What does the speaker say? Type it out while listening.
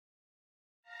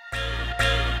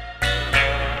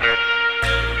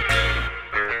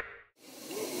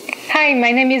Hi,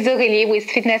 my name is Aurélie with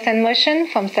Fitness and Motion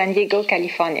from San Diego,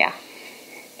 California.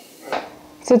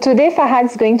 So today Fahad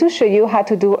is going to show you how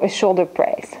to do a shoulder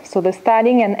press. So the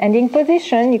starting and ending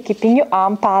position, you're keeping your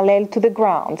arm parallel to the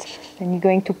ground. Then you're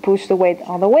going to push the weight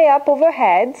all the way up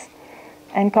overhead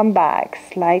and come back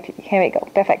slightly. Here we go.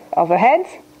 Perfect. Overhead.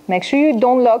 Make sure you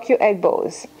don't lock your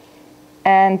elbows.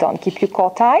 And don't keep your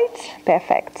core tight.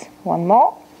 Perfect. One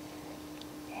more.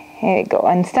 Here we go.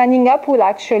 And standing up will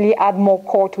actually add more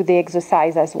core to the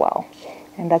exercise as well.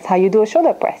 And that's how you do a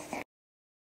shoulder press.